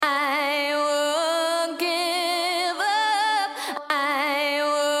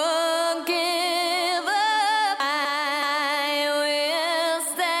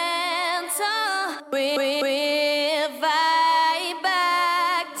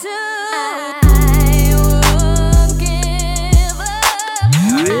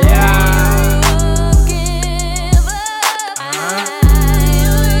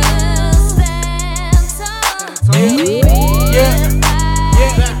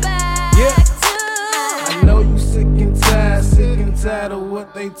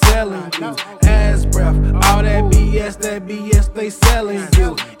what they telling you. Ass breath, all that BS they selling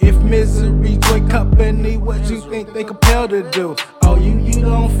you. If misery joy company, what you think they compelled to do? Oh, you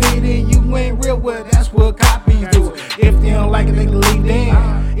don't fit in, you ain't real, well that's what copies do. If they don't like it, they can leave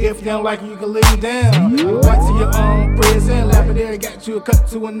down. If they don't like it, you can leave down. Went to your own prison, lapidary got you a cut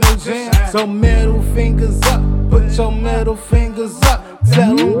to a new jam. So middle fingers up, put your middle fingers up.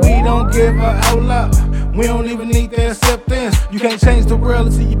 Tell them we don't give a hell up. We don't even need their acceptance. You can't change the world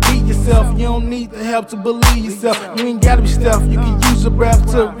until you beat yourself. You don't need the help to believe yourself. You ain't gotta be stuff. You can use your breath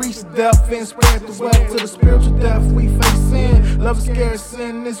to reach the depth and spread the wealth to the spiritual death we facing. Love is scarce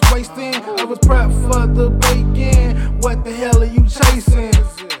and it's wasting. I was prepped for the bacon. What the hell are you chasing?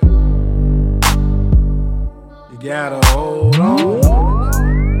 You gotta hold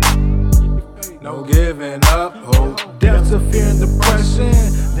on. No giving up hope. Death to fear and depression.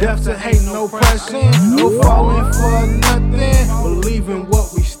 Death to hate and oppression. No falling for nothing. Believing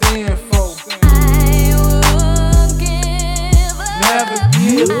what we stand for. Never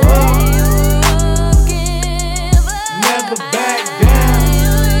give up. Never back down.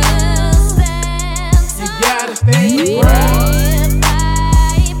 You gotta stay your ground.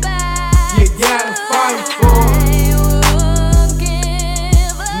 You gotta fight for it.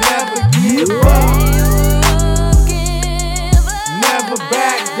 Never give up. Never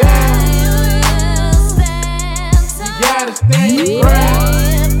back down. You gotta stay your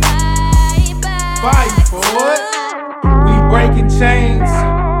ground. Fight for it. We breaking chains.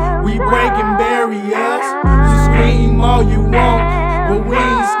 We breaking barriers. You scream all you want, but we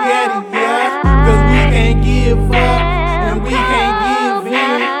ain't scared of ya. Cause we can't give up, and we can't give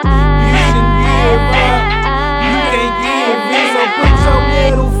in. You shouldn't give up. You can't give in. So put your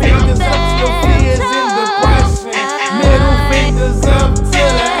middle fingers up to your fears and depression. Middle fingers up to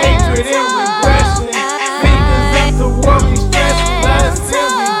the hatred and regression. Fingers up to worry, stress, lust,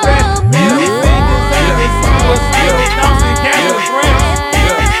 and regret. Middle fingers up to see what's still thoughts and catch a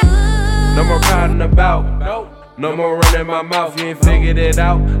breath. No more cotton about. No more running my mouth, you ain't figured it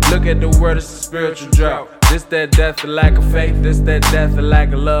out. Look at the world, it's a spiritual drought. This that death of lack of faith. This that death of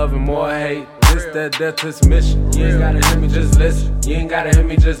lack of love and more hate. This that death to submission. You ain't gotta hear me, just listen. You ain't gotta hear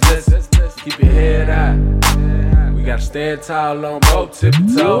me, just listen. Keep your head high. We gotta stand tall on both tippy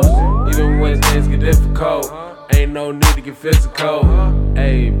toes. Even when things get difficult, ain't no need to get physical.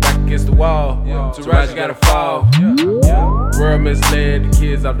 Ayy, back against the wall, to rise you gotta fall. World misled, the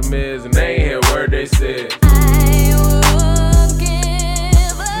kids off the meds, and they ain't hear a word they said.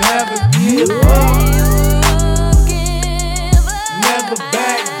 Never give up. Never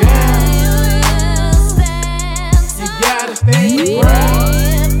back down. You gotta stay your ground.